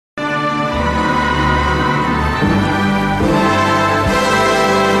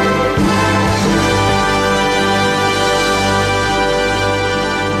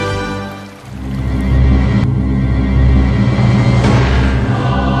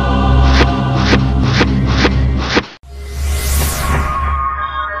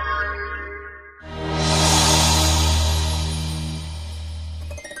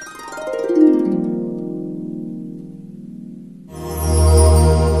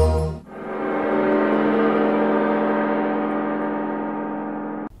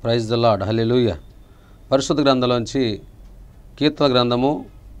Praise the lord, హల్లెలూయా. పరిశుద్ధ గ్రంథంలోంచి కీర్తన గ్రంథము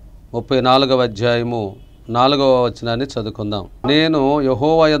 34వ అధ్యాయము 4వ వచనాన్ని చదువుకుందాం. నేను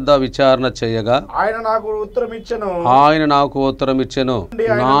యెహోవా యొద్ద విచారణ చేయగా ఆయన నాకు ఉత్తరం ఇచ్చెను.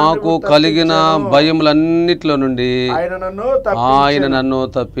 నాకు కలిగిన భయములన్నిటిలో నుండి ఆయన నన్ను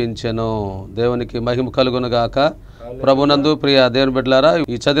తప్పించెను. దేవునికి మహిమ కలుగును గాక. ప్రభునందు ప్రియ దేవుని బిడ్డలారా,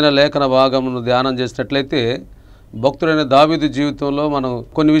 ఈ చదివిన లేఖన భాగమును ధ్యానం చేసినట్లయితే భక్తుడైన దావీదు జీవితంలో మనం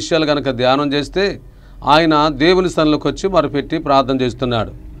కొన్ని విషయాలు కనుక ధ్యానం చేస్తే ఆయన దేవుని సన్నిధిలోకి వచ్చి మొరపెట్టి ప్రార్థన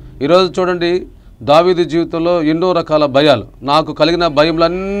చేస్తున్నాడు. ఈరోజు చూడండి, దావీదు జీవితంలో ఎన్నో రకాల భయాలు. నాకు కలిగిన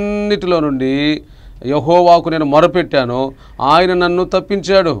భయములన్నిటిలో నుండి యెహోవాకు నేను మొరపెట్టాను, ఆయన నన్ను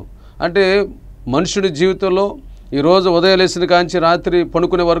తప్పించాడు. అంటే మనుషుడి జీవితంలో ఈరోజు ఉదయం లేచిన కాంచి రాత్రి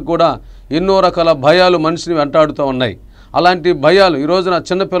పడుకునే వరకు కూడా ఎన్నో రకాల భయాలు మనిషిని వెంటాడుతూ ఉన్నాయి. అలాంటి భయాలు ఈ రోజున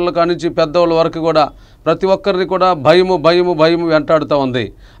చిన్నపిల్లల కాడి నుంచి పెద్దవాళ్ళ వరకు కూడా ప్రతి ఒక్కరిని కూడా భయము వెంటాడుతూ ఉంది.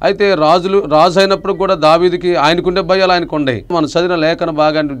 అయితే రాజు అయినప్పుడు కూడా దావీదుకి ఆయనకుండే భయాలు ఆయనకుండే. మనం చదివిన లేఖన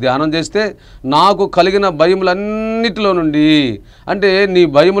భాగాన్ని ధ్యానం చేస్తే నాకు కలిగిన భయములన్నిటిలో నుండి, అంటే నీ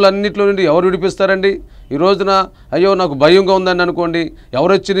భయములన్నిటిలో నుండి ఎవరు విడిపిస్తారండి? ఈ రోజున అయ్యో నాకు భయంగా ఉందని అనుకోండి,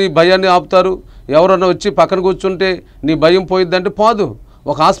 ఎవరు వచ్చి నీ భయాన్ని ఆపుతారు? ఎవరన్నా వచ్చి పక్కన కూర్చుంటే నీ భయం పోయిద్దంటే పోదు.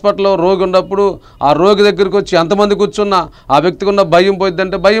 ఒక హాస్పిటల్లో రోగి ఉన్నప్పుడు ఆ రోగి దగ్గరికి వచ్చి ఎంతమంది కూర్చున్నా ఆ వ్యక్తికి ఉన్న భయం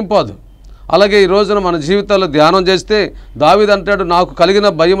పోయిద్దంటే భయం పోదు. అలాగే ఈ రోజున మన జీవితాల్లో ధ్యానం చేస్తే దావీదు అంటాడు, నాకు కలిగిన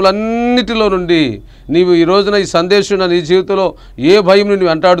భయములన్నిటిలో నుండి నీవు ఈ రోజున ఈ సందేశం నీ జీవితంలో ఏ భయం నిన్ను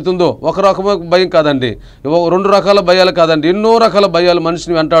వెంటాడుతుందో, ఒక రకమైన భయం కాదండి, రెండు రకాల భయాలు కాదండి, ఎన్నో రకాల భయాలు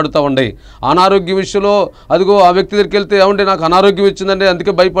మనిషిని వెంటాడుతూ ఉన్నాయి. అనారోగ్యం విషయంలో అదిగో ఆ వ్యక్తి దగ్గరికి వెళ్తే ఏమంటే నాకు అనారోగ్యం వచ్చిందండి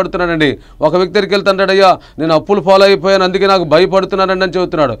అందుకే భయపడుతున్నానండి. ఒక వ్యక్తి దగ్గరికి వెళ్తే అంటాడు, అయ్యా నేను అప్పులు ఫాలో అయిపోయాను అందుకే నాకు భయపడుతున్నానండి అని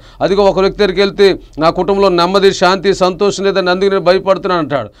చెబుతున్నాడు. అదిగో ఒక వ్యక్తి దగ్గరికి వెళ్తే నా కుటుంబంలో నెమ్మది శాంతి సంతోషం లేదని అందుకే నేను భయపడుతున్నాను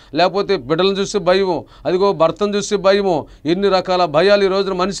అంటాడు. లేకపోతే బిడ్డలను చూసి భయము, అదిగో భర్తను చూసి భయము, ఎన్ని రకాల భయాలు ఈ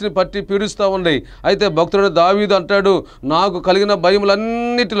రోజున మనిషిని పట్టి పీడిస్తూ ఉన్నాయి. అయితే భక్తుడు దావీదు అంటాడు, నాకు కలిగిన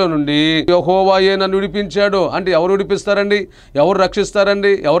భయములన్నిటిలో నుండి యెహోవాయే నన్ను విడిపించాడు. అంటే ఎవరు విడిపిస్తారండి? ఎవరు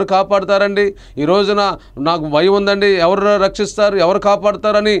రక్షిస్తారండి? ఎవరు కాపాడుతారండి? ఈ రోజున నాకు భయం ఉందండి, ఎవరు రక్షిస్తారు, ఎవరు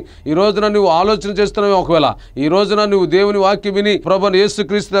కాపాడుతారని ఈ రోజున నువ్వు ఆలోచన చేస్తున్నావు. ఒకవేళ ఈ రోజున నువ్వు దేవుని వాక్యం విని ప్రభువైన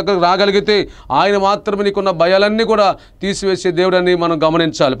యేసుక్రీస్తు దగ్గరకు రాగలిగితే ఆయన మాత్రమే నీకున్న భయాలన్నీ కూడా తీసివేసే దేవుడని మనం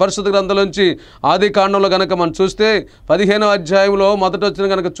గమనించాలి. పరిశుద్ధ గ్రంథంలోంచి ఆది కాండంలో గనక మనం చూస్తే 15వ అధ్యాయంలో మొదట వచ్చిన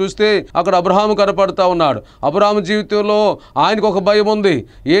గనక చూస్తే అక్కడ అబ్రహాము కనపడుతూ ఉన్నాడు. అబ్రహాము జీవితంలో ఆయనకు ఒక భయం ఉంది.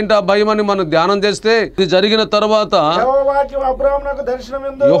 ఏంటి ఆ భయం అని మనం ధ్యానం చేస్తే, ఇది జరిగిన తర్వాత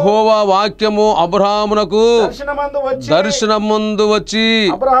యెహోవా వాక్యము అబ్రహామునకు దర్శనమందు వచ్చి,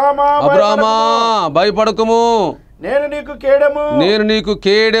 అబ్రహామా భయపడకుము, నేను నీకు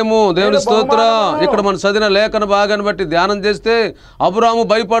కేడెము. దేవుని స్తోత్రం. ఇక్కడ మనం చదివిన లేఖన భాగాన్ని బట్టి ధ్యానం చేస్తే అబ్రహాము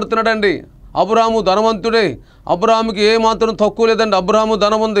భయపడుతున్నాడండి. అబ్రహాము ధనవంతుడే, అబ్రహాముకి ఏ మాత్రం తక్కువ లేదండి. అబ్రహాము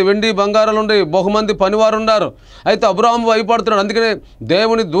ధనం ఉంది, వెండి బంగారాలు ఉండే, బహుమంది పనివారు ఉన్నారు. అయితే అబ్రహాము భయపడుతున్నాడు. అందుకనే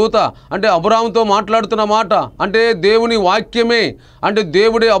దేవుని దూత అంటే అబ్రహాముతో మాట్లాడుతున్న మాట అంటే దేవుని వాక్యమే, అంటే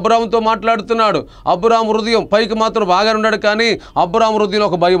దేవుడే అబ్రహాముతో మాట్లాడుతున్నాడు. అబ్రహాము హృదయం పైకి మాత్రం బాగానే ఉన్నాడు, కానీ అబ్రహాము హృదయంలో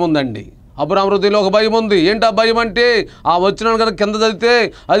ఒక భయం ఉందండి. అబ్రహాము హృదయంలో ఒక భయం ఉంది. ఏంటి ఆ భయం అంటే, ఆ వచ్చిన కనుక కింద చదివితే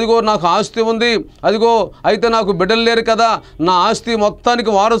అదిగో నాకు ఆస్తి ఉంది, అదిగో అయితే నాకు బిడ్డలు లేరు కదా, నా ఆస్తి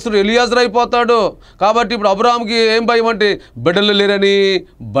మొత్తానికి వారసుడు ఎలియాజరు అయిపోతాడు. కాబట్టి ఇప్పుడు అబ్రహాముకి ఏం భయం అంటే బిడ్డలు లేరని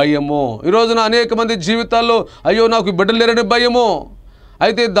భయము. ఈ రోజున అనేక మంది జీవితాల్లో అయ్యో నాకు బిడ్డలు లేరని భయము.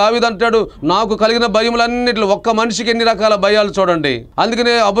 అయితే దావీదు అంటాడు, నాకు కలిగిన భయములన్నిటిలో ఒక్క మనిషికి ఎన్ని రకాల భయాలు చూడండి.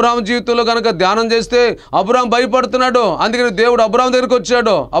 అందుకనే అబ్రహాము జీవితంలో కనుక ధ్యానం చేస్తే అబ్రహాము భయపడుతున్నాడు. అందుకని దేవుడు అబ్రహాము దగ్గరికి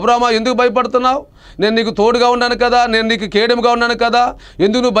వచ్చాడు. అబ్రహామా ఎందుకు భయపడుతున్నావు? నేను నీకు తోడుగా ఉన్నాను కదా, నేను నీకు కేడెముగా ఉన్నాను కదా,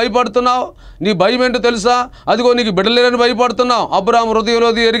 ఎందుకు నువ్వు భయపడుతున్నావు? నీ భయం ఏంటో తెలుసా? అదిగో నీకు బిడ్డలేరని భయపడుతున్నావు. అబ్రహాము హృదయంలో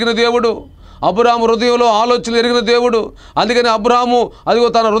ఎరిగిన దేవుడు, అబ్రహాము హృదయంలో ఆలోచనలు ఎరిగిన దేవుడు. అందుకని అబ్రహాము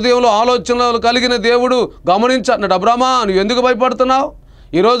అదిగో తన హృదయంలో ఆలోచనలు కలిగిన దేవుడు గమనించాడు. అబ్రహామా నువ్వు ఎందుకు భయపడుతున్నావు?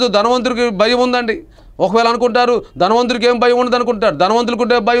 ఈరోజు ధనవంతుడికి భయం ఉందండి. ఒకవేళ అనుకుంటారు ధనవంతుడికి ఏం భయం ఉండదు అనుకుంటారు. ధనవంతుడికి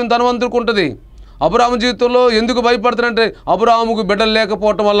ఉంటే భయం ధనవంతుడికి ఉంటుంది. అబ్రహాము జీవితంలో ఎందుకు భయపడుతున్నాడంటే అబ్రహాముకు బిడ్డలు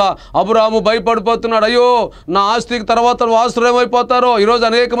లేకపోవటం వల్ల అబ్రహాము భయపడిపోతున్నాడు. అయ్యో నా ఆస్తికి తర్వాత వారసులు ఏమైపోతారో. ఈరోజు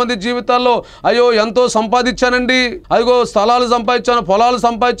అనేక మంది జీవితాల్లో అయ్యో ఎంతో సంపాదించానండి, అదిగో స్థలాలు సంపాదించాను, పొలాలు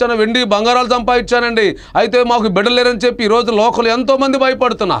సంపాదించాను, వెండి బంగారాలు సంపాదించానండి, అయితే మాకు బిడ్డలు లేరని చెప్పి ఈరోజు లోకలు ఎంతోమంది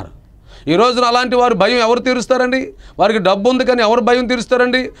భయపడుతున్నారు. ఈ రోజున అలాంటి వారు భయం ఎవరు తీరుస్తారండి? వారికి డబ్బు ఉంది కానీ ఎవరు భయం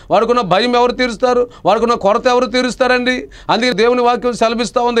తీరుస్తారండి? వారికున్న భయం ఎవరు తీరుస్తారు? వారికున్న కొరత ఎవరు తీరుస్తారండి? అందుకే దేవుని వాక్యం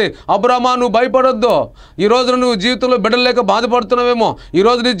సెలవిస్తూ ఉంది, అబ్రామా నువ్వు భయపడొద్దు. ఈ రోజున నువ్వు జీవితంలో బిడ్డలు లేక బాధపడుతున్నావేమో, ఈ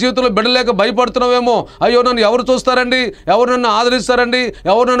రోజు నీ జీవితంలో బిడ్డలు లేక భయపడుతున్నావేమో. అయ్యో నన్ను ఎవరు చూస్తారండి? ఎవరు నన్ను ఆదరిస్తారండి?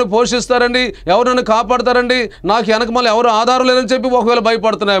 ఎవరు నన్ను పోషిస్తారండి? ఎవరు నన్ను కాపాడతారండి? నాకు వెనక మళ్ళీ ఎవరు ఆధారం లేదని చెప్పి ఒకవేళ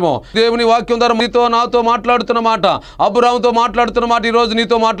భయపడుతున్నాయేమో. దేవుని వాక్యం ద్వారా నీతో నాతో మాట్లాడుతున్న మాట, అబ్రాహాముతో మాట్లాడుతున్న మాట ఈ రోజు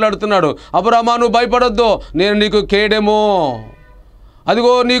నీతో మాట్లాడుతున్నాడు. అబ్రామా నువ్వు భయపడొద్దు, నేను నీకు కేడెము.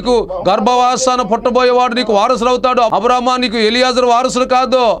 అదిగో నీకు గర్భవాసాన పుట్టబోయేవాడు నీకు వారసుడు అవుతాడు. అబ్రామా నీకు ఎలియాజరు వారసుడు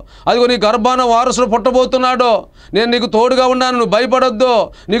కాదు, అదిగో నీ గర్భాన వారసుడు పుట్టబోతున్నాడు. నేను నీకు తోడుగా ఉన్నాను, నువ్వు భయపడొద్దు.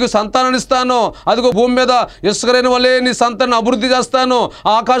 నీకు సంతానాన్ని ఇస్తాను. అదిగో భూమి మీద ఇసుకరైన వల్లే నీ సంతానాన్ని అభివృద్ధి చేస్తాను.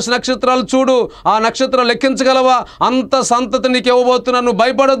 ఆకాశ నక్షత్రాలు చూడు, ఆ నక్షత్రాలు లెక్కించగలవా? అంత సంతతి నీకు ఇవ్వబోతున్నాను, నువ్వు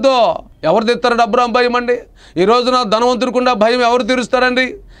భయపడొద్దు. ఎవరు తెస్తారండి అబ్రాహాం భయం అండి? ఈ రోజున ధనవంతుడికుండా భయం ఎవరు తీరుస్తారండి?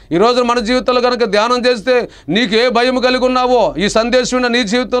 ఈ రోజు మన జీవితంలో కనుక ధ్యానం చేస్తే నీకు ఏ భయం కలిగి ఉన్నావో, ఈ సందేశం నీ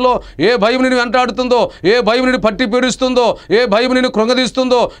జీవితంలో ఏ భయం నిన్ను వెంటాడుతుందో, ఏ భయం నిన్ను పట్టి పీడిస్తుందో, ఏ భయం నిన్ను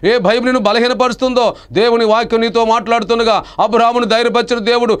కృంగదీస్తుందో, ఏ భయం నిన్ను బలహీనపరుస్తుందో, దేవుని వాక్యం నీతో మాట్లాడుతుండగా అబ్రాహామును ధైర్యపరిచిన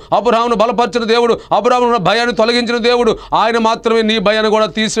దేవుడు, అబ్రాహామును బలపరిచిన దేవుడు, అబ్రాహామును భయాన్ని తొలగించిన దేవుడు, ఆయన మాత్రమే నీ భయాన్ని కూడా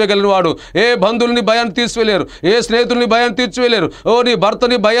తీసివేయగలిగిన వాడు. ఏ బంధువుని భయాన్ని తీసివేయలేరు, ఏ స్నేహితుల్ని భయాన్ని తీర్చివేయలేరు. ఓ నీ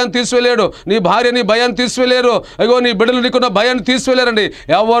భర్తని భయాన్ని తీసివేయలేడు, నీ భార్యని భయాన్ని తీసివేయలేరు, అయ్యో నీ బిడ్డలు నీకున్న భయాన్ని తీసివేయలేరండి.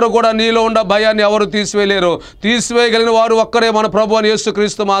 ఎవరు కూడా నీలో ఉన్న భయాన్ని ఎవరు తీసివేయలేరు. తీసివేయగలిగిన వారు ఒక్కరే, మన ప్రభు అని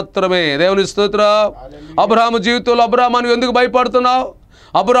యేసుక్రీస్తు మాత్రమే. దేవుని స్తోత్రం. అబ్రాహాము జీవితంలో అబ్రాహాము ఎందుకు భయపడుతున్నావు?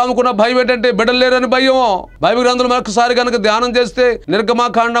 అబ్రాహాముకున్న భయం ఏంటంటే బిడ్డలు లేరని భయం. బైబిల్ గ్రంథంలో మరొకసారి కనుక ధ్యానం చేస్తే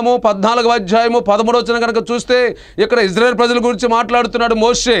నిర్గమాకాండము 14వ అధ్యాయము 13వ వచనం కనుక చూస్తే ఇక్కడ ఇజ్రాయెల్ ప్రజల గురించి మాట్లాడుతున్నాడు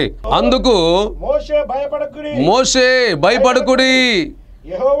మోషే. అందుకు మోషే భయపడకుడి,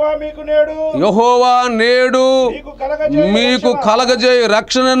 యెహోవా నేడు మీకు కలగజేయు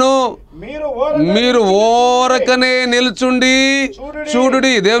రక్షణను మీరు ఓరకనే నిల్చుండి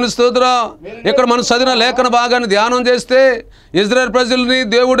చూడుడి. దేవుని స్తోత్రం. ఇక్కడ మనం చదివిన లేఖన భాగాన్ని ధ్యానం చేస్తే ఇజ్రాయెల్ ప్రజల్ని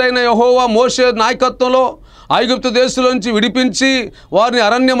దేవుడైన యెహోవా మోషే నాయకత్వంలో ఐగుప్తు దేశంలోంచి విడిపించి వారిని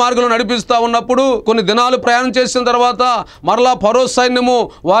అరణ్య మార్గంలో నడిపిస్తూ ఉన్నప్పుడు కొన్ని దినాలు ప్రయాణం చేసిన తర్వాత మరలా ఫరో సైన్యము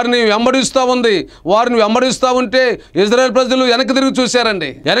వారిని వెంబడిస్తూ ఉంది. వారిని వెంబడిస్తూ ఉంటే ఇజ్రాయెల్ ప్రజలు వెనక్కి తిరిగి చూశారండి.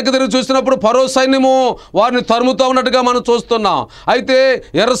 వెనక్కి తిరిగి చూసినప్పుడు ఫరో సైన్యము వారిని తరుముతూ ఉన్నట్టుగా మనం చూస్తున్నాం. అయితే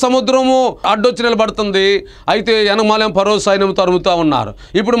ఎర్ర సముద్రము అడ్డొచ్చి నిలబడుతుంది. అయితే వెనకమాలేం ఫరో సైన్యం తరుముతూ ఉన్నారు.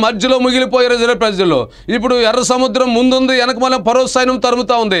 ఇప్పుడు మధ్యలో మిగిలిపోయారు ఇజ్రాయెల్ ప్రజలు. ఇప్పుడు ఎర్ర సముద్రం ముందుంది, వెనకమాలేం ఫరో సైన్యం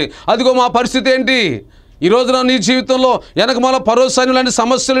తరుముతూ ఉంది. అదిగో మా పరిస్థితి ఏంటి? ఈ రోజున నీ జీవితంలో వెనకమాల ఫరో సైన్యం లాంటి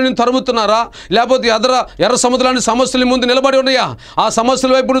సమస్యలు నేను తరుముతున్నారా? లేకపోతే ఎర్ర సముద్రం లాంటి సమస్యలు ముందు నిలబడి ఉన్నాయా? ఆ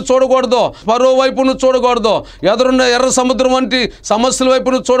సమస్యల వైపు నువ్వు చూడకూడదు, ఫరో వైపు నువ్వు చూడకూడదు, ఎదురున్న ఎర్ర సముద్రం వంటి సమస్యల వైపు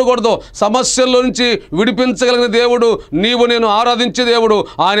నువ్వు చూడకూడదు. సమస్యల్లో నుంచి విడిపించగలిగిన దేవుడు నీవు నేను ఆరాధించే దేవుడు,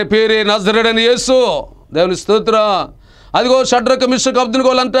 ఆయన పేరే నజరేయుడైన యేసు. దేవుని స్తోత్రం. అదిగో షడ్రక మిషక్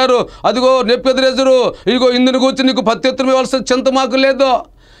అబ్దునగోలు అంటారు, అదిగో నెప్పెదిరెజరు, ఇదిగో ఇందుని కూర్చి నీకు ప్రత్యుత్తరం ఇవ్వాల్సిన చింత మాకు లేదు.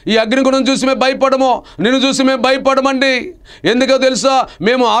 ఈ అగ్నిగుణం చూసి మేము భయపడము, నిన్ను చూసి మేము భయపడమండి. ఎందుకో తెలుసా?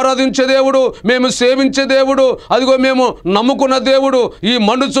 మేము ఆరాధించే దేవుడు, మేము సేవించే దేవుడు, అదిగో మేము నమ్ముకున్న దేవుడు ఈ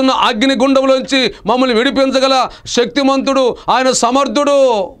మండుచున్న అగ్ని గుండంలోంచి మమ్మల్ని విడిపించగల శక్తిమంతుడు, ఆయన సమర్థుడు.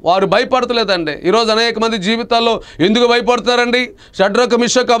 వారు భయపడతలేదండి. ఈరోజు అనేక మంది జీవితాల్లో ఎందుకు భయపడుతున్నారండి? షడ్రక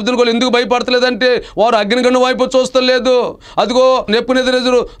మిషక్ అబ్దునగోలు ఎందుకు భయపడతలేదంటే వారు అగ్నిగుండం వైపు చూస్తలేదు. అదిగో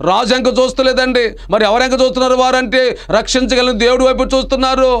నెప్పునెదురెదురు రాజంక చూస్తలేదండి. మరి ఎవరెంక చూస్తున్నారు? వారంటే రక్షించగలిగిన దేవుడి వైపు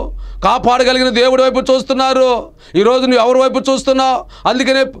చూస్తున్నారు, కాపాడగలిగిన దేవుడి వైపు చూస్తున్నారు. ఈరోజు నువ్వు ఎవరి వైపు చూస్తున్నావు?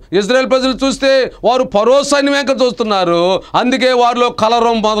 అందుకనే ఇజ్రాయెల్ ప్రజలు చూస్తే వారు ఫరో సైన్యం వెంక చూస్తున్నారు. అందుకే వారిలో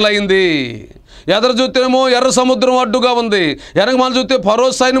కలవరం మొదలైంది. ఎదురు చూస్తేనేమో ఎర్ర సముద్రం అడ్డుగా ఉంది, వెనకమాల చూస్తే ఫరో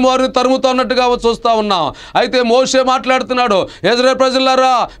సైన్యం వారిని తరుముతా ఉన్నట్టుగా చూస్తూ ఉన్నాం. అయితే మోషే మాట్లాడుతున్నాడు, ఇజ్రాయెల్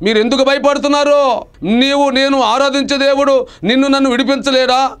ప్రజలారా మీరు ఎందుకు భయపడుతున్నారు? నీవు నేను ఆరాధించే దేవుడు నిన్ను నన్ను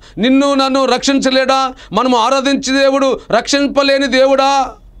విడిపించలేడా? నిన్ను నన్ను రక్షించలేడా? మనము ఆరాధించే దేవుడు రక్షింపలేని దేవుడా?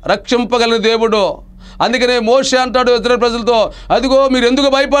 రక్షింపగలిగిన దేవుడు. అందుకనే మోషే అంటాడు ఇజ్రాయెల్ ప్రజలతో, అదిగో మీరు ఎందుకు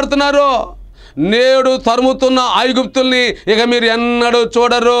భయపడుతున్నారు? నేడు తరుముతున్న ఐగుప్తుల్ని ఇక మీరు ఎన్నడూ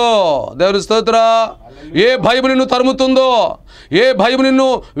చూడరు. దేవుని స్తోత్రం. ఏ భయం నిన్ను తరుముతుందో, ఏ భయం నిన్ను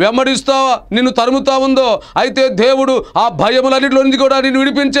వెంబడిస్తా నిన్ను తరుముతా ఉందో, అయితే దేవుడు ఆ భయములన్నిటిలో నుంచి కూడా నిన్ను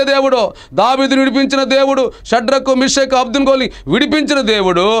విడిపించే దేవుడు. దావీదుని విడిపించిన దేవుడు, షడ్రకు మిషక్ అబ్దునగోల్ని విడిపించిన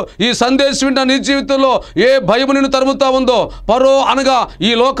దేవుడు. ఈ సందేశం విన్న నీ జీవితంలో ఏ భయము నిన్ను తరుముతా ఉందో, ఫరో అనగా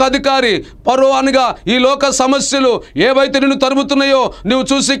ఈ లోకాధికారి, ఫరో అనగా ఈ లోక సమస్యలు ఏవైతే నిన్ను తరుముతున్నాయో నువ్వు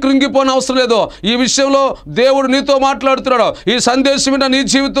చూసి కృంగిపోని అవసరం లేదు. ఈ విషయంలో దేవుడు నీతో మాట్లాడుతున్నాడు. ఈ సందేశం విన్న నీ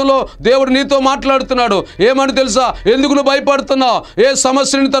జీవితంలో దేవుడు నీతో మాట్లాడుతున్నాడు. మాట్లాడుతున్నాడు. ఏమని తెలుసా? ఎందుకు నువ్వు భయపడుతున్నావు? ఏ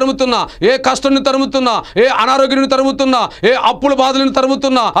సమస్యని తరుముతున్నా, ఏ కష్టాన్ని తరుముతున్నా, ఏ అనారోగ్యాన్ని తరుముతున్నా, ఏ అప్పుల బాధలను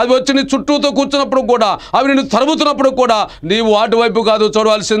తరుముతున్నా, అవి వచ్చి నీ చుట్టూతో కూర్చున్నప్పుడు కూడా, అవి నిన్ను తరుముతున్నప్పుడు కూడా నీవు వాటి వైపు కాదు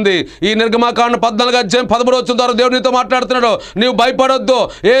చూడవలసింది. ఈ నిర్గమాకాండ 14:13 ద్వారా దేవుడు నీతో మాట్లాడుతున్నాడు. నీవు భయపడొద్దు.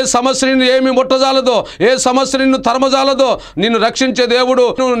 ఏ సమస్య నిన్ను ఏమి ముట్టజాలదో, ఏ సమస్య నిన్ను తరమజాలదో. నిన్ను రక్షించే దేవుడు,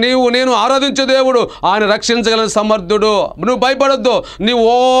 నేను ఆరాధించే దేవుడు, ఆయన రక్షించగల సమర్థుడు. నువ్వు భయపడొద్దు. నీ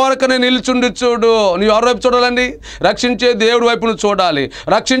ఓరకనే నిల్చుండి చూడు. నీవు ఎవరి వైపు చూడాలండి? రక్షించే దేవుడి వైపు నువ్వు చూడాలి.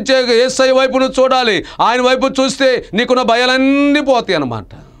 రక్షించే యేసయ్య వైపు నువ్వు చూడాలి. ఆయన వైపు చూస్తే నీకున్న భయాలన్నీ పోతాయి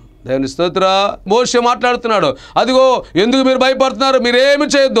అన్నమాట. దేవుని స్తోత్ర. మోషే మాట్లాడుతున్నాడు. అదిగో ఎందుకు మీరు భయపడుతున్నారు? మీరేమి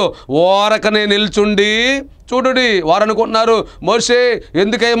చేయొద్దు, ఓరకనే నిల్చుండి చూడుడి. వారు అనుకుంటున్నారు, మోషే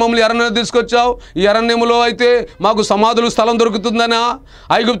ఎందుకై మమ్మల్ని అరణ్యం తీసుకొచ్చావు? ఈ అరణ్యములో అయితే మాకు సమాధులు స్థలం దొరుకుతుందనా?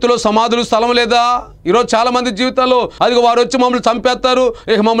 ఐగుప్తులో సమాధులు స్థలం లేదా? ఈరోజు చాలా మంది జీవితాల్లో అదిగో వారు వచ్చి మమ్మల్ని చంపేస్తారు,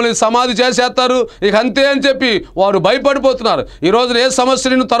 ఇక మమ్మల్ని సమాధి చేసేస్తారు, ఇక అంతే అని చెప్పి వారు భయపడిపోతున్నారు. ఈ రోజున ఏ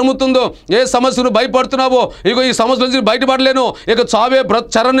సమస్య నిన్ను తరుముతుందో, ఏ సమస్యను భయపడుతున్నావో, ఇగో ఈ సమస్య నుంచి బయటపడలేను, ఇక చావే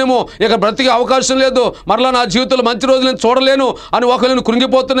చరణ్యము, ఇక బ్రతికే అవకాశం లేదు, మరలా నా జీవితంలో మంచి రోజులు నేను చూడలేను అని ఒకరిని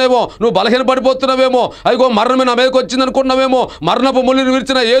కృంగిపోతున్నావేమో, నువ్వు బలహీనపడిపోతున్నావేమో, అదిగో మరణమే నా మీదకి వచ్చింది అనుకున్నావేమో. మరణపు ముళ్ళుని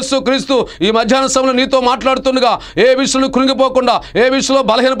విరిచిన యేసు క్రీస్తు ఈ మధ్యాహ్న సమయంలో నీతో మాట్లాడుతుండగా, ఏ విషయంలో కృంగిపోకుండా, ఏ విషయంలో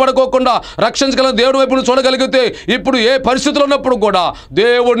బలహీనపడుకోకుండా రక్షించగల దేవుడి వైపు చూడగలిగితే, ఇప్పుడు ఏ పరిస్థితులు ఉన్నప్పుడు కూడా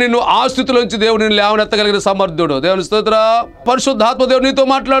దేవుడు నిన్ను ఆ స్థితిలోంచి దేవుడు నిన్ను లేవనెత్తగలిగిన సమర్థుడు. దేవుని స్తోత్ర. పరిశుద్ధాత్మ దేవుడు నీతో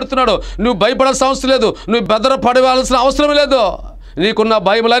మాట్లాడుతున్నాడు. నువ్వు భయపడాల్సిన అవసరం లేదు, నువ్వు బెదరపడవలసిన అవసరం లేదు. నీకున్న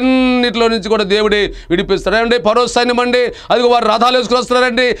భయములన్నింటిలో నుంచి కూడా దేవుడే విడిపిస్తాడండి. పరో సైన్యం అండి, అదిగో వారు రథాలు వేసుకుని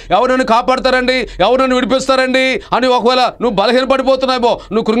వస్తారండి, ఎవరిని కాపాడతారండి, ఎవరిని విడిపిస్తారండి అని ఒకవేళ నువ్వు బలహీనపడిపోతున్నావేమో,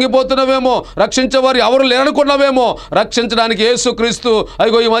 నువ్వు కృంగిపోతున్నావేమో, రక్షించేవారు ఎవరు లేరనుకున్నావేమో, రక్షించడానికి యేసు క్రీస్తు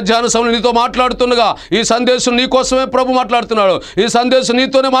అదిగో ఈ మధ్యాహ్న సమయంలో నీతో మాట్లాడుతుండగా, ఈ సందేశం నీ కోసమే ప్రభు మాట్లాడుతున్నాడు. ఈ సందేశం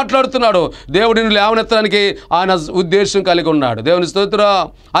నీతోనే మాట్లాడుతున్నాడు. దేవుడిని లేవనెత్తడానికి ఆయన ఉద్దేశం కలిగి ఉన్నాడు. దేవుని స్తోత్రం.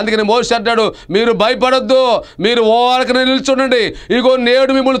 అందుకని మోషే అంటాడు, మీరు భయపడొద్దు, మీరు ఓరకనే నిల్చుండండి. ఇగో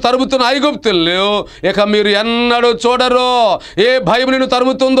నేడు మిమ్మల్ని తరుముతున్న ఐగుప్తులు ఇక మీరు ఎన్నడూ చూడరు. ఏ భయం నిన్ను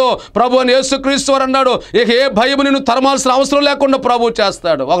తరుముతుందో ప్రభు అని యేసుక్రీస్తు వారు అన్నాడు. ఇక ఏ భయం నిన్ను తరమాల్సిన అవసరం లేకుండా ప్రభు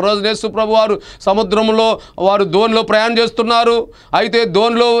చేస్తాడు. ఒకరోజు యేసు ప్రభు వారు సముద్రంలో వారు దోణిలో ప్రయాణం చేస్తున్నారు. అయితే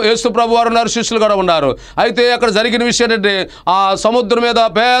దోణిలో యేసు ప్రభు వారు ఉన్నారు, శిష్యులు కూడా ఉన్నారు. అయితే అక్కడ జరిగిన విషయం ఏంటంటే, ఆ సముద్రం మీద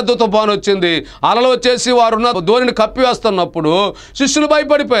పెద్ద తుఫాను వచ్చింది. అలలు వచ్చేసి వారు ఉన్న దోణిని కప్పివేస్తున్నప్పుడు శిష్యులు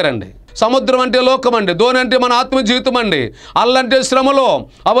భయపడిపోయారండి. సముద్రం అంటే లోకం అండి, దోణి అంటే మన ఆత్మ జీవితం అండి, అల్లంటే శ్రమలో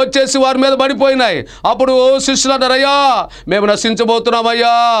అవి వచ్చేసి వారి మీద పడిపోయినాయి. అప్పుడు శిష్యులు అన్నారు, అయ్యా మేము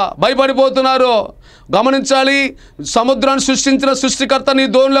నశించబోతున్నామయ్యా, భయపడిపోతున్నారు. గమనించాలి, సముద్రాన్ని సృష్టించిన సృష్టికర్త నీ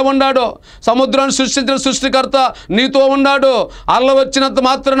దోణిలో ఉన్నాడు. సముద్రాన్ని సృష్టించిన సృష్టికర్త నీతో ఉన్నాడు. అల్ల వచ్చినంత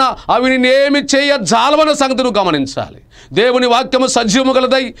మాత్రాన అవి నేనేమి చేయజాలవన్న సంగతి నువ్వు గమనించాలి. దేవుని వాక్యము సజీవము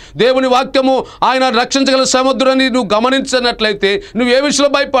గలదై, దేవుని వాక్యము ఆయన రక్షించగల సముద్రాన్ని నువ్వు గమనించినట్లయితే నువ్వు ఏ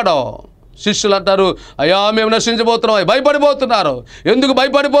విషయంలో భయపడవు. శిష్యులు అంటారు, అయ్యా మేము నశించబోతున్నాం. భయపడిపోతున్నారు. ఎందుకు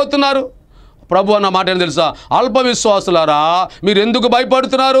భయపడిపోతున్నారు? ప్రభు అన్న మాట ఏం తెలుసా? అల్ప విశ్వాసులారా, మీరు ఎందుకు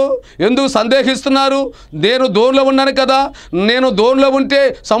భయపడుతున్నారు? ఎందుకు సందేహిస్తున్నారు? నేను దోణిలో ఉన్నాను కదా, నేను దోణిలో ఉంటే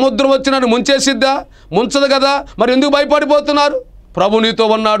సముద్రం వచ్చి నన్ను ముంచేసిద్దా? ముంచదు కదా, మరి ఎందుకు భయపడిపోతున్నారు? ప్రభు నీతో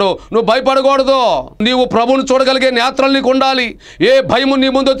ఉన్నాడు, నువ్వు భయపడకూడదు. నీవు ప్రభుని చూడగలిగే నేత్రాలు నీకు ఉండాలి. ఏ భయము నీ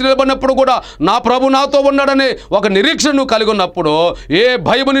ముందు వచ్చి నిలబడినప్పుడు కూడా నా ప్రభు నాతో ఉన్నాడనే ఒక నిరీక్షణ నువ్వు కలిగి ఉన్నప్పుడు ఏ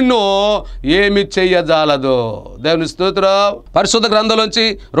భయము నిన్ను ఏమి చెయ్యజాలదు. దేవుని స్తోత్రం. పరిశుద్ధ గ్రంథంలోంచి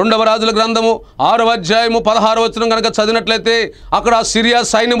 2వ రాజుల గ్రంథము 6వ అధ్యాయము 16వ వచనం కనుక చదివినట్లయితే, అక్కడ సిరియా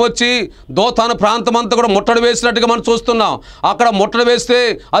సైన్యం వచ్చి దోతాను ప్రాంతం అంతా కూడా ముట్టడి వేసినట్టుగా మనం చూస్తున్నాం. అక్కడ ముట్టడి వేస్తే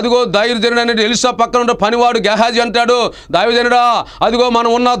అదిగో దైవజనుడు అనే ఎలీషా పక్కన ఉన్న పనివాడు గెహాజీ అంటాడు, దైవజనుడా అదిగో మనం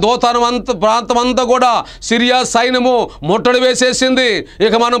ఉన్న దోతాను ప్రాంతం అంతా కూడా సిరియా సైన్యము ముట్టడి వేసేసింది,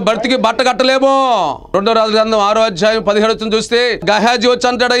 ఇక మనం బ్రతికి బట్ట కట్టలేమో. 2వ రాజుల గ్రంథం 6వ అధ్యాయం 17 చూస్తే గెహాజీ వచ్చి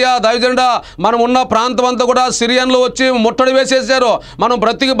అంటాడయ్యా దైవజనుడా, మనం ఉన్న ప్రాంతం అంతా కూడా సిరియన్లు వచ్చి ముట్టడి వేసేసారు, మనం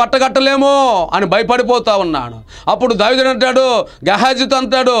బ్రతికి బట్ట కట్టలేము అని భయపడిపోతా ఉన్నాడు. అప్పుడు దైవజనుడు అంటాడు, గెహాజీతో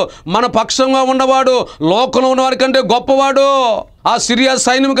అంటాడు, మన పక్షంగా ఉన్నవాడు లోకంలో ఉన్నవారి కంటే గొప్పవాడు, ఆ సిరియా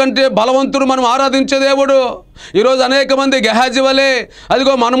సైన్యం కంటే బలవంతుడు మనం ఆరాధించే దేవుడు. ఈరోజు అనేక మంది గెహాజీ వలే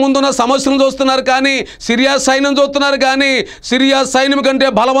అదిగో మన ముందున్న సమస్యలను చూస్తున్నారు, కానీ సిరియా సైన్యం చూస్తున్నారు, కానీ సిరియా సైన్యం కంటే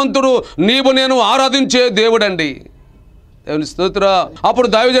బలవంతుడు నీవు నేను ఆరాధించే దేవుడండి. దేవుని స్తోత్రం. అప్పుడు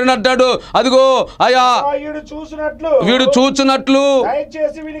దైవజనుడు అంటాడు, అదిగో అయ్యా వీడు చూచినట్లు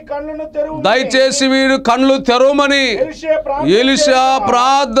దయచేసి వీడు కళ్ళు తెరవమని ఎలీషా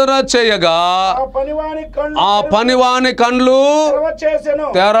ప్రార్థన చేయగా ఆ పనివాని కళ్ళు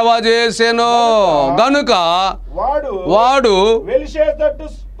తెరవజేసెను గనుక వాడు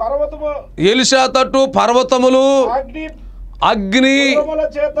ఎలీషా తట్టు పర్వతములు అగ్ని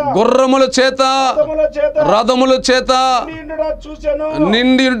గుర్రముల చేత రథముల చేత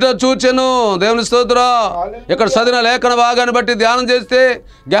నిండి చూచెను. దేవుని స్తోత్రం. ఇక్కడ చదివిన లేఖన భాగాన్ని బట్టి ధ్యానం చేస్తే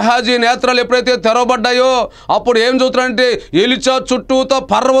గెహాజీ నేత్రాలు ఎప్పుడైతే తెరవబడ్డాయో అప్పుడు ఏం చూస్తున్నారంటే ఎలీషా చుట్టూతో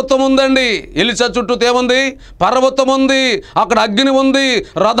పర్వతం ఉందండి. ఎలీషా చుట్టూతో ఏముంది? పర్వతం ఉంది. అక్కడ అగ్ని ఉంది,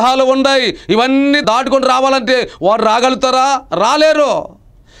 రథాలు ఉన్నాయి. ఇవన్నీ దాటుకొని రావాలంటే వారు రాగలుగుతారా? రాలేరు.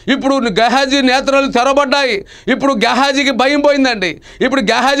 ఇప్పుడు గెహాజీ నేత్రాలు తెరవబడ్డాయి. ఇప్పుడు గెహాజీకి భయం పోయిందండి. ఇప్పుడు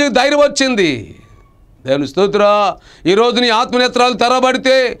గెహాజీకి ధైర్యం వచ్చింది. దేవుని స్తోత్రం. ఈరోజు నీ ఆత్మనేత్రాలు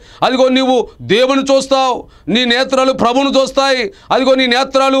తెరబడితే అదిగో నీవు దేవుని చూస్తావు, నీ నేత్రాలు ప్రభువును చూస్తాయి. అదిగో నీ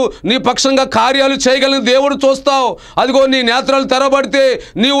నేత్రాలు నీ పక్షంగా కార్యాలు చేయగలిగిన దేవుడు చూస్తావు. అదిగో నీ నేత్రాలు తెరబడితే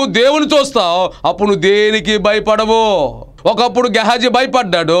నీవు దేవుని చూస్తావు. అప్పుడు నువ్వు దేనికి భయపడవు. ఒకప్పుడు గెహాజీ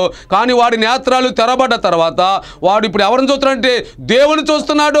భయపడ్డాడు, కానీ వాడి నేత్రాలు తెరబడ్డ తర్వాత వాడు ఇప్పుడు ఎవరిని చూస్తున్నాడంటే దేవుని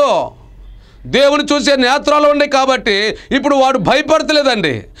చూస్తున్నాడు. దేవుని చూసే నేత్రాలు ఉన్నాయి కాబట్టి ఇప్పుడు వాడు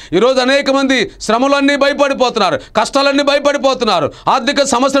భయపడతలేదండి. ఈరోజు అనేక మంది శ్రమలన్నీ భయపడిపోతున్నారు, కష్టాలన్నీ భయపడిపోతున్నారు, ఆర్థిక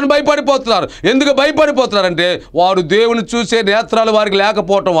సమస్యలను భయపడిపోతున్నారు. ఎందుకు భయపడిపోతున్నారంటే వారు దేవుని చూసే నేత్రాలు వారికి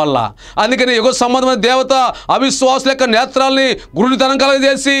లేకపోవటం వల్ల. అందుకని యుగ సంబంధమైన దేవత అవిశ్వాసుల యొక్క నేత్రాలని గురుడితనం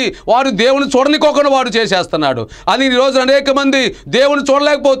కలగజేసి వారు దేవుని చూడనికోకుండా వాడు చేసేస్తున్నాడు. అని ఈరోజు అనేక మంది దేవుని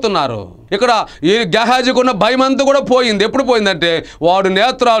చూడలేకపోతున్నారు. ఇక్కడ ఈ గెహాజీకి ఉన్న భయం అంతా కూడా పోయింది. ఎప్పుడు పోయిందంటే వాడు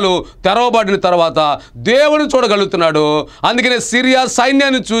నేత్రాలు తెరవబడిన తర్వాత దేవుని చూడగలుగుతున్నాడు. అందుకనే సిరియా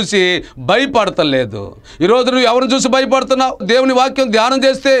సైన్యాన్ని చూసి భయపడతలేదు. ఈరోజు నువ్వు ఎవరిని చూసి భయపడుతున్నావు? దేవుని వాక్యం ధ్యానం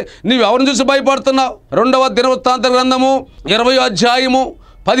చేస్తే నువ్వు ఎవరిని చూసి భయపడుతున్నావు? 2వ దినవృత్తాంత గ్రంథము 20వ అధ్యాయము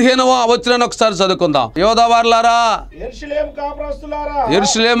 15వ వచనాన్ని ఒకసారి చదువుకుందాం. యోధావారులారా, యెరూషలేము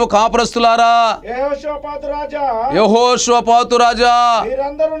కాపురస్తులారా, యెహోషాపాతు రాజా,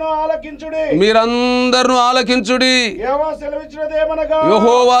 మీరందరూ ఆలకించుడి.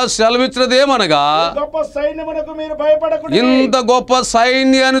 యెహోవా సెలవిచ్చినదేమనగా ఇంత గొప్ప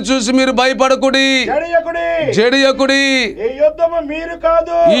సైన్యాన్ని చూసి మీరు భయపడకుడి, జడియకుడి.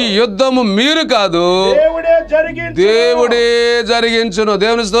 ఈ యుద్ధము మీరు కాదు, దేవుడే జరిగించును.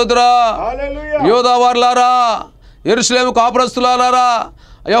 దేవుని స్తోత్రం. యోధావారులారా, యెరూషలేము కాపురస్తులారా,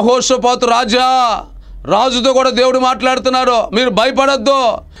 యెహోషాపాతు రాజా, రాజుతో కూడా దేవుడు మాట్లాడుతున్నారు. మీరు భయపడద్దు.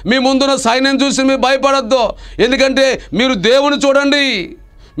 మీ ముందున్న సైన్యం చూసి మీరు భయపడద్దు. ఎందుకంటే మీరు దేవుని చూడండి.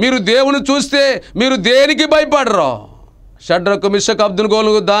 మీరు దేవుని చూస్తే మీరు దేనికి భయపడరు. షడ్రకు మిషక్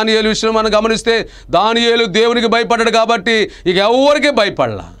అబ్దుల్గోలు దానియేలు విషయం మనం గమనిస్తే దానియేలు దేవునికి భయపడ్డాడు కాబట్టి ఇక ఎవరికి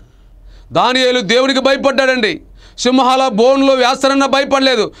భయపడలా. దానియేలు దేవునికి భయపడ్డాడండి. సింహాల బోన్లో వేస్తారన్న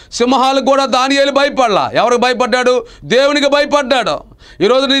భయపడలేదు. సింహాలకు కూడా దానియేలు భయపడలా. ఎవరికి భయపడ్డాడు? దేవునికి భయపడ్డాడు.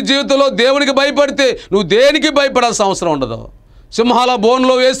 ఈరోజు నీ జీవితంలో దేవునికి భయపడితే నువ్వు దేనికి భయపడాల్సిన అవసరం ఉండదు. సింహాల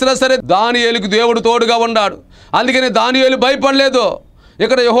బోన్లో వేసినా సరే దానియేలుకు దేవుడు తోడుగా ఉన్నాడు. అందుకని దానియేలు భయపడలేదు.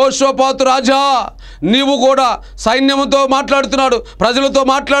 ఇక్కడ యెహోషాపాతు రాజా, నీవు కూడా సైన్యంతో మాట్లాడుతున్నాడు, ప్రజలతో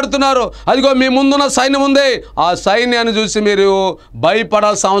మాట్లాడుతున్నారు. అదిగో మీ ముందున్న సైన్యం ఉంది, ఆ సైన్యాన్ని చూసి మీరు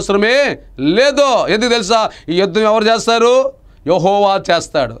భయపడాల్సిన అవసరమే లేదు. ఎందుకు తెలుసా? ఈ యుద్ధం ఎవరు చేస్తారు? యెహోవా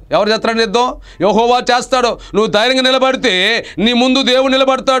చేస్తాడు. ఎవరు చేస్తాడు యుద్ధం? యెహోవా చేస్తాడు. నువ్వు ధైర్యంగా నిలబడితే నీ ముందు దేవుడు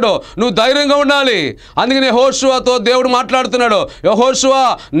నిలబడతాడు. నువ్వు ధైర్యంగా ఉండాలి. అందుకని యెహోషువతో దేవుడు మాట్లాడుతున్నాడు. యెహోషువ,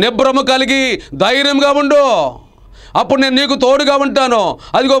 నిబ్రమ కలిగి ధైర్యంగా ఉండు. అప్పుడు నేను నీకు తోడుగా ఉంటాను.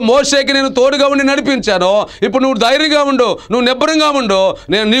 అదిగో మోషేకి నేను తోడుగా ఉండి నడిపించాను. ఇప్పుడు నువ్వు ధైర్యంగా ఉండు, నువ్వు నిబ్బరంగా ఉండు.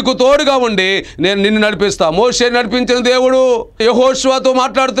 నేను నీకు తోడుగా ఉండి నేను నిన్ను నడిపిస్తా. మోషేని నడిపించిన దేవుడు యెహోషువతో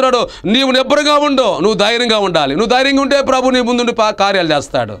మాట్లాడుతున్నాడు. నీవు నిబ్బరంగా ఉండు, నువ్వు ధైర్యంగా ఉండాలి. నువ్వు ధైర్యంగా ఉంటే ప్రభు నీ ముందు కార్యాలు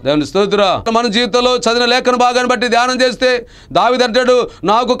చేస్తాడు. దేవుని స్తోత్రం. మన జీవితంలో చదివిన లేఖన భాగాన్ని బట్టి ధ్యానం చేస్తే దావీదు అంటాడు,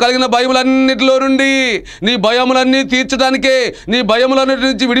 నాకు కలిగిన భయములన్నిటిలో నుండి నీ భయములన్నీ తీర్చడానికే, నీ భయములన్నిటి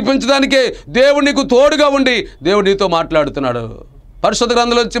నుంచి విడిపించడానికే దేవుడు నీకు తోడుగా ఉండి దేవుడు నీతో మాట్లాడుతున్నాడు. పరిశుద్ధ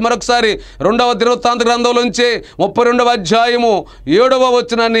గ్రంథంలోంచి మరొకసారి 2వ దినవృత్తాంత గ్రంథంలోంచి 32వ అధ్యాయము 7వ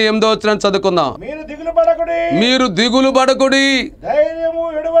వచనాన్ని 8వ వచనాన్ని చదువుకుందాం. మీరు దిగులు పడకుడి,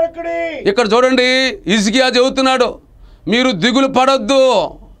 ఇక్కడ చూడండి హిజ్కియా చెబుతున్నాడు, మీరు దిగులు పడొద్దు.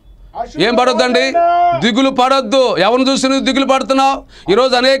 ఏం పడొద్దండి? దిగులు పడొద్దు. ఎవరిని చూసి నువ్వు దిగులు పడుతున్నావు?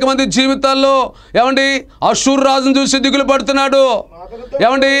 ఈరోజు అనేక మంది జీవితాల్లో ఏమండి అషూర్ రాజును చూసి దిగులు పడుతున్నాడు.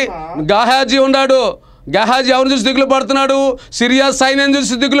 ఏమండి గెహాజీ ఉన్నాడు, గెహాజీ ఎవరిని చూసి దిగులు పడుతున్నాడు? సిరియా సైన్యం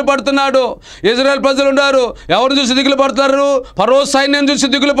చూసి దిగులు పడుతున్నాడు. ఇజ్రాయెల్ ప్రజలు ఉన్నారు, ఎవరు చూసి దిగులు పడుతున్నారు? ఫరో సైన్యం చూసి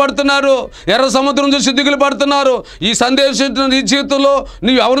దిగులు పడుతున్నారు, ఎర్ర సముద్రం చూసి దిగులు పడుతున్నారు. ఈ సందేశం నీ జీవితంలో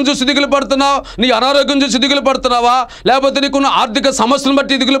నీవు ఎవరిని చూసి దిగులు పడుతున్నావు? నీ అనారోగ్యం చూసి దిగులు పడుతున్నావా? లేకపోతే నీకున్న ఆర్థిక సమస్యలను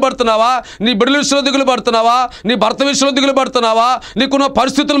బట్టి దిగులు పడుతున్నావా? నీ బిడ్డల విషయంలో దిగులు పడుతున్నావా? నీ భర్త విషయంలో దిగులు పడుతున్నావా? నీకున్న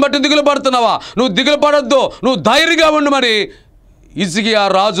పరిస్థితులను బట్టి దిగులు పడుతున్నావా? నువ్వు దిగులు పడొద్దు, నువ్వు ధైర్యంగా ఉండు. మరి హిజ్కియా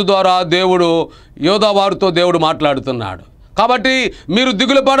రాజు ద్వారా దేవుడు యోధా వారితో దేవుడు మాట్లాడుతున్నాడు. కాబట్టి మీరు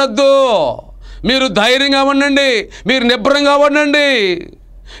దిగులు పడొద్దు, మీరు ధైర్యంగా ఉండండి, మీరు నిబ్బరంగా ఉండండి.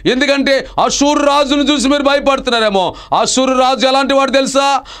 ఎందుకంటే అశూరు రాజును చూసి మీరు భయపడుతున్నారేమో. అశూరు రాజు ఎలాంటి వాడు తెలుసా?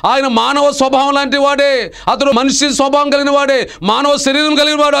 ఆయన మానవ స్వభావం లాంటి వాడే, అతడు మనిషి స్వభావం కలిగిన వాడే, మానవ శరీరం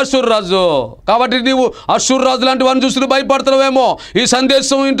కలిగిన వాడు అశూరు రాజు. కాబట్టి నీవు అశూరు రాజు లాంటి వాడిని చూసి భయపడుతున్నావేమో. ఈ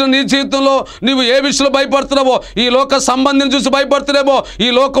సందేశం వింటున్న నీ జీవితంలో నీవు ఏ విషయంలో భయపడుతున్నావో, ఈ లోక సంబంధిని చూసి భయపడుతున్నామో, ఈ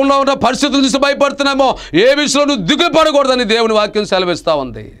లోకంలో ఉన్న పరిస్థితులు చూసి భయపడుతున్నామో, ఏ విషయంలో నువ్వు దిగులు పడకూడదని దేవుని వాక్యం సెలవిస్తూ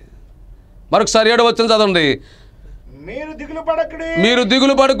ఉంది. మరొకసారి 7వ వచనం చదవండి. మీరు దిగులు పడకుడి, మీరు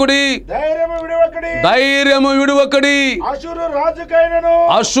దిగులు పడకుడి, ధైర్యము విడువకుడి. అశూరు రాజుకైనను,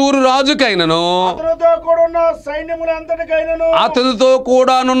 అశూరు రాజుకైనను, అతనితో కూడా ఉన్న సైన్యములంతటికైనను, అతనితో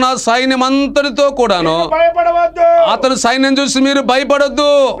కూడానున్న సైన్యమంతటితో కూడాను భయపడవద్దు. అతని సైన్యం చూసి మీరు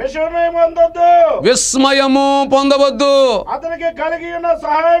భయపడొద్దు, విస్మయము పొందవద్దు. అతనికి కలిగి ఉన్న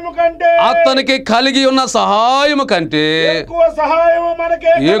సహాయము కంటే, అతనికి కలిగి ఉన్న సహాయము కంటే ఎక్కువ సహాయము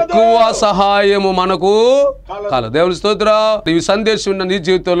మనకే, ఎక్కువ సహాయము మనకు కలదు. దేవుని స్తోత్రం. ఈ సందేశం ఉన్న నీ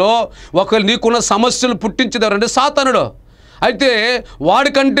జీవితంలో ఒకవేళ నీకున్న సమస్యలు పుట్టించేదారంటే సాతానుడు. అయితే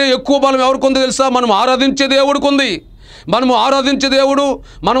వాడికంటే ఎక్కువ బలం ఎవరికి ఉందో తెలుసా? మనం ఆరాధించే దేవుడికి ఉంది. మనము ఆరాధించే దేవుడు,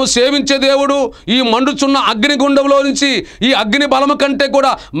 మనం సేవించే దేవుడు ఈ మండుచున్న అగ్నిగుండంలో నుంచి ఈ అగ్ని బలము కంటే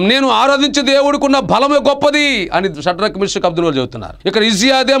కూడా నేను ఆరాధించే దేవుడికి ఉన్న బలమే గొప్పది అని షడ్రక్ మిషక్ అబ్దుల్ చెబుతున్నారు. ఇక్కడ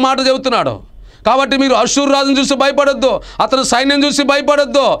ఈజీ అదే మాట చెబుతున్నాడు. కాబట్టి మీరు అశూరు రాజును చూసి భయపడొద్దు, అతని సైన్యం చూసి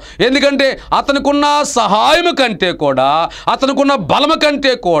భయపడొద్దు. ఎందుకంటే అతనికున్న సహాయము కంటే కూడా, అతనికున్న బలము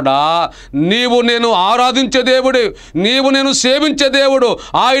కంటే కూడా నీవు నేను ఆరాధించే దేవుడు, నీవు నేను సేవించే దేవుడు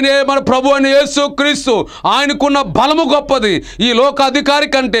ఆయనే మన ప్రభు అని యేసు క్రీస్తు. ఆయనకున్న బలము గొప్పది. ఈ లోక అధికారి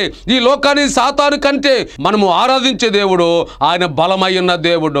కంటే, ఈ లోకాన్ని సాతాను కంటే మనము ఆరాధించే దేవుడు ఆయన బలమై ఉన్న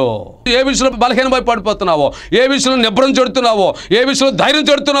దేవుడు. ఏ విషయంలో బలహీన భయపడిపోతున్నావో, ఏ విషయంలో నిబ్రం చెడుతున్నావో, ఏ విషయంలో ధైర్యం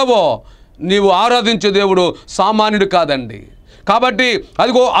చెడుతున్నావో, నీవు ఆరాధించే దేవుడు సామాన్యుడు కాదండి. కాబట్టి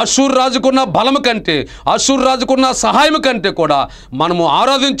అదిగో అశూరు రాజుకున్న బలము కంటే, అశూరు రాజుకున్న సహాయం కంటే కూడా మనము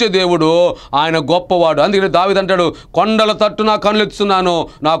ఆరాధించే దేవుడు ఆయన గొప్పవాడు. అందుకని దావీదు అంటాడు, కొండల తట్టు నా కన్నులెత్తుతున్నాను,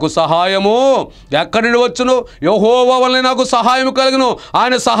 నాకు సహాయము ఎక్కడి నుండి వచ్చును? యెహోవా వలన నాకు సహాయము కలుగును.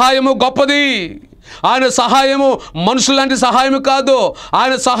 ఆయన సహాయము గొప్పది. ఆయన సహాయము మనుషుల లాంటి సహాయము కాదు,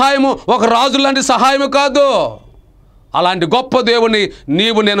 ఆయన సహాయము ఒక రాజు లాంటి సహాయము కాదు. అలాంటి గొప్ప దేవుని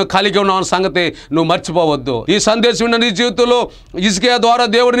నీవు నేను కలిగి ఉన్న సంగతి నువ్వు మర్చిపోవద్దు. ఈ సందేశం ఉన్న నీ జీవితంలో హిజ్కియా ద్వారా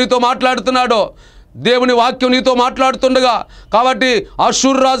దేవుడు నీతో మాట్లాడుతున్నాడు. దేవుని వాక్యం నీతో మాట్లాడుతుండగా, కాబట్టి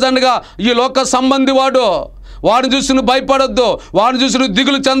అశూరు రాజు అనగా ఈ లోక సంబంధి వాడిని చూసి నువ్వు భయపడొద్దు, వాడిని చూసి నువ్వు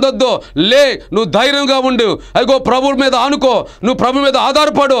దిగులు చెందొద్దు. లే, నువ్వు ధైర్యంగా ఉండు. అదిగో ప్రభు మీద ఆనుకో, నువ్వు ప్రభు మీద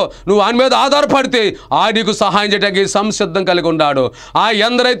ఆధారపడు. నువ్వు ఆయన మీద ఆధారపడితే ఆయన నీకు సహాయం చేయడానికి సంసిద్ధం కలిగి ఉన్నాడు.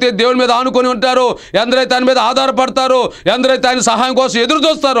 ఎందరైతే దేవుని మీద ఆనుకొని ఉంటారో, ఎందరైతే ఆయన మీద ఆధారపడతారో, ఎందరైతే ఆయన సహాయం కోసం ఎదురు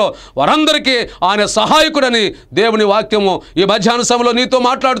చూస్తారో వారందరికీ ఆయన సహాయకుడని దేవుని వాక్యము ఈ మధ్యాహ్న సమయంలో నీతో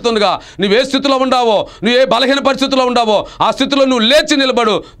మాట్లాడుతుండగా, నువ్వు ఏ స్థితిలో ఉండావో, నువ్వు ఏ బలహీన పరిస్థితిలో ఉండావో ఆ స్థితిలో నువ్వు లేచి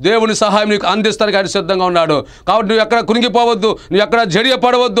నిలబడు. దేవుని సహాయం నీకు అందిస్తానికి ఆయన సిద్ధంగా ఉన్నాడు. కాబట్టి నువ్వు ఎక్కడ కురింగిపోవద్దు, నువ్వు ఎక్కడ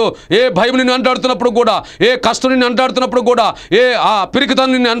జడియపడవద్దు. ఏ భయం నిన్ను అంటాడుతున్నప్పుడు కూడా, ఏ కష్టం నిన్ను అంటాడుతున్నప్పుడు కూడా, ఏ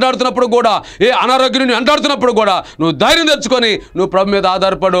పిరికితనం నిన్ను అంటాడుతున్నప్పుడు కూడా, ఏ అనారోగ్యం నిన్ను అంటాడుతున్నప్పుడు కూడా నువ్వు ధైర్యం తెచ్చుకొని నువ్వు ప్రభు మీద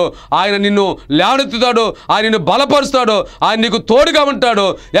ఆధారపడు. ఆయన నిన్ను లేవనెత్తుతాడు, ఆయన నిన్ను బలపరుస్తాడు, ఆయన నీకు తోడుగా ఉంటాడు.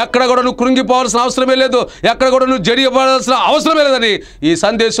 ఎక్కడ కూడా నువ్వు కురింగిపోవాల్సిన అవసరమే లేదు, ఎక్కడ కూడా నువ్వు జడియపడాల్సిన అవసరమే లేదని ఈ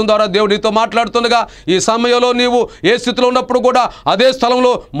సందేశం ద్వారా దేవుడు నీతో మాట్లాడుతుండగా, ఈ సమయంలో నీవు ఏ స్థితిలో ఉన్నప్పుడు కూడా అదే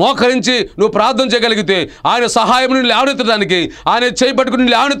స్థలంలో మోకరించి నువ్వు ప్రార్థన చేయగలిగితే ఆయన సహాయం లేవనెత్తడానికి, ఆయన చేయి పట్టుకుని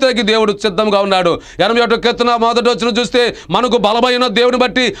లేవనెత్తడానికి దేవుడు సిద్ధంగా ఉన్నాడు. 81వ కీర్తన 1వ వచనం చూస్తే, మనకు బలమైన దేవుని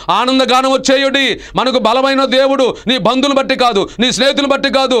బట్టి ఆనందగానం వచ్చేయుడి. మనకు బలమైన దేవుడు నీ బంధువులను బట్టి కాదు, నీ స్నేహితులను బట్టి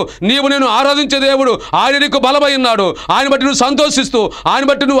కాదు, నీవు నేను ఆరాధించే దేవుడు ఆయన నీకు బలమై ఉన్నాడు. ఆయన బట్టి నువ్వు సంతోషిస్తూ, ఆయన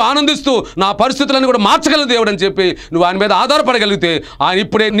బట్టి నువ్వు ఆనందిస్తూ, నా పరిస్థితులను కూడా మార్చగల దేవుడు అని చెప్పి నువ్వు ఆయన మీద ఆధారపడగలిగితే ఆయన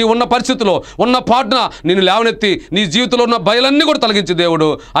ఇప్పుడే నీ ఉన్న పరిస్థితిలో ఉన్న పాటున నిన్ను లేవనెత్తి నీ జీవితంలో ఉన్న భయాలన్నీ కూడా తొలగించే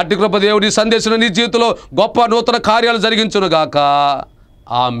దేవుడు. అట్టి కృప దేవుడి సందేశం నీ జీవితంలో గొప్ప నూతన కార్యాలు జరిగించునుగాక.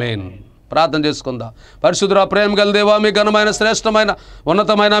 ఆమేన్. ప్రార్థన చేసుకుందాం. పరిశుద్ధుడా, ప్రేమ గల దేవా, మీ ఘనమైన శ్రేష్టమైన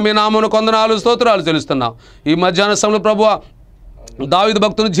ఉన్నతమైన మీ నామమును కొందనాలు స్తోత్రాలు చెల్లిస్తున్నాం. ఈ మధ్యాహ్న సమయంలో ప్రభువా, దావీదు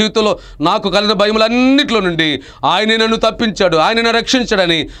భక్తుని జీవితంలో నాకు కలిగిన భయములన్నింటిలో నుండి ఆయనే నన్ను తప్పించాడు, ఆయన నన్ను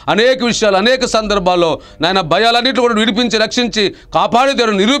రక్షించాడని అనేక విషయాలు అనేక సందర్భాల్లో నాయన భయాలన్నింటిలో కూడా విడిపించి రక్షించి కాపాడే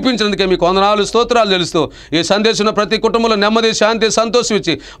దేవుడు నిరూపించినందుకే మీకు వందనాలు స్తోత్రాలు తెలుస్తూ ఈ సందేశంలో ప్రతి కుటుంబంలో నెమ్మది శాంతి సంతోషం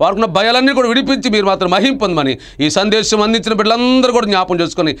ఇచ్చి వారికి భయాలన్నీ కూడా విడిపించి మీరు మాత్రం మహిమ పొందమని ఈ సందేశం అందించిన బిడ్డలందరూ కూడా జ్ఞాపం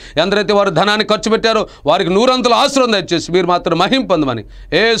చేసుకొని, ఎందరైతే వారు ధనాన్ని ఖర్చు పెట్టారో వారికి 100 ఆశీర్వాదం దయచేసి మీరు మాత్రం మహిమ పొందమని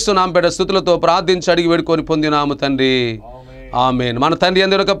యేసు నామముపేట స్తుతులతో ప్రార్థించి అడిగి వేడుకొని పొందినాము తండ్రి. ఆమేన్. మన తండ్రి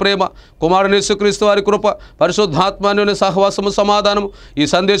అందరి యొక్క ప్రేమ, కుమారుని యేసుక్రీస్తు వారి కృప, పరిశుద్ధాత్మని సహవాసము, సమాధానము ఈ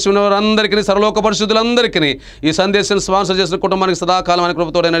సందేశం వారందరికీ, సర్వలోక పరిశుద్ధులందరికీ, ఈ సందేశాన్ని స్పాన్సర్ చేసిన కుటుంబానికి సదాకాలం అని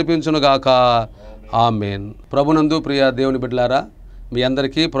కృపతోడే నడిపించును గాక. ఆమేన్. ప్రభునందు ప్రియ దేవుని బిడ్డలారా, మీ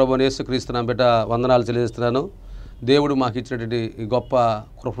అందరికీ ప్రభువుని యేసుక్రీస్తు నామమున బిడ్డ వందనాలు తెలియజేస్తున్నాను. దేవుడు మాకు ఇచ్చినటువంటి ఈ గొప్ప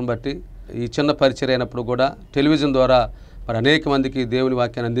కృపను బట్టి, ఈ చిన్న పరిచర్య అయినప్పుడు కూడా టెలివిజన్ ద్వారా మరి అనేక మందికి దేవుని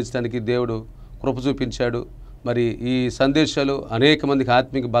వాక్యాన్ని అందించడానికి దేవుడు కృప చూపించాడు. మరి ఈ సందేశాలు అనేక మందికి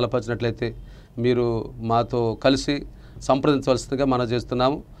ఆత్మీయ బలపరిచినట్లయితే మీరు మాతో కలిసి సంప్రదించవలసిందిగా మనం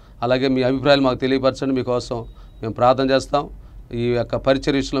చేస్తున్నాము. అలాగే మీ అభిప్రాయాలు మాకు తెలియపరచండి, మీకోసం మేము ప్రార్థన చేస్తాం. ఈ యొక్క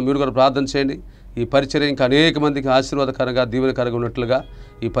పరిచర్య విషయంలో మీరు కూడా ప్రార్థన చేయండి. ఈ పరిచర్య ఇంకా అనేక మందికి ఆశీర్వాదకరంగా, దీవెనకరంగా ఉన్నట్లుగా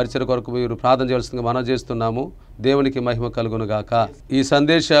ఈ పరిచర్య కొరకు మీరు ప్రార్థన చేయవలసిందిగా మనం చేస్తున్నాము. దేవునికి మహిమ కలుగును గాక. ఈ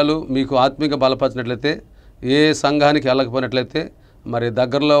సందేశాలు మీకు ఆత్మీయంగా బలపరిచినట్లయితే, ఏ సంఘానికి వెళ్ళకపోయినట్లయితే మరి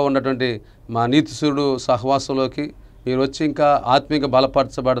దగ్గరలో ఉన్నటువంటి మా నీతిశూరుడు సహవాసంలోకి మీరు వచ్చి ఇంకా ఆత్మీయంగా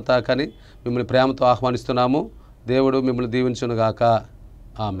బలపరచబడతా కానీ మిమ్మల్ని ప్రేమతో ఆహ్వానిస్తున్నాము. దేవుడు మిమ్మల్ని దీవించును గాక.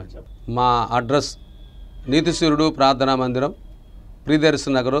 ఆమె. మా అడ్రస్ నీతిశూరుడు ప్రార్థనా మందిరం, ప్రియదర్శి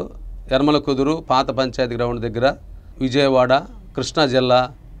నగరు, యనమల కుదురు, పాత పంచాయతీ గ్రౌండ్ దగ్గర, విజయవాడ, కృష్ణా జిల్లా,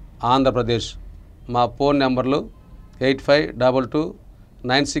 ఆంధ్రప్రదేశ్. మా ఫోన్ నెంబర్లు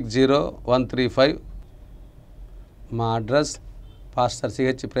 8522960135. మా address pastor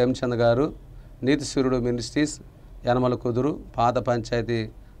CH Prem Chand గారు, నీతిశూరుడు మినిస్ట్రీస్, యనమల కుదురు, పాత పంచాయతీ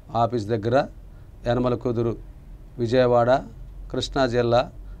ఆఫీస్ దగ్గర, యనమల కుదురు, విజయవాడ, కృష్ణా జిల్లా,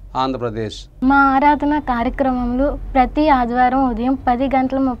 ఆంధ్రప్రదేశ్. మా ఆరాధన కార్యక్రమంలో ప్రతి ఆదివారం ఉదయం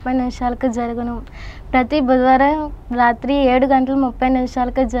 10:30 జరుగును. ప్రతి బుధవారం రాత్రి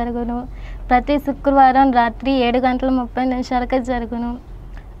 7:30 జరుగును. ప్రతి శుక్రవారం రాత్రి 7:30 జరుగును.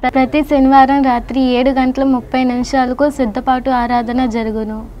 ప్రతి శనివారం రాత్రి 7:30 సిద్ధపాటు ఆరాధన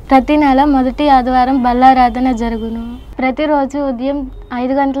జరుగును. ప్రతి నెల మొదటి ఆదివారం బల్లారాధన జరుగును. ప్రతిరోజు ఉదయం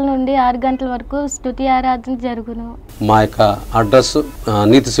 5 గంటల నుండి 6 గంటల వరకు స్తుతి ఆరాధన జరుగును. మా యొక్క అడ్రస్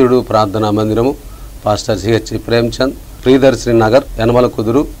నీతిశూరుడు ప్రార్థనా మందిరము, పాస్టర్ సిహెచ్ ప్రేమ్ చంద్, ప్రియదర్శి నగర్, యనమల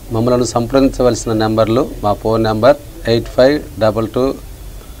కుదురు. మమ్మల్ని సంప్రదించవలసిన నెంబర్లు, మా ఫోన్ నెంబర్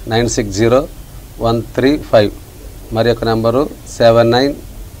 8522960135. మరి యొక్క నెంబరు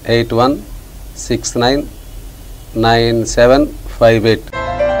 7981699758.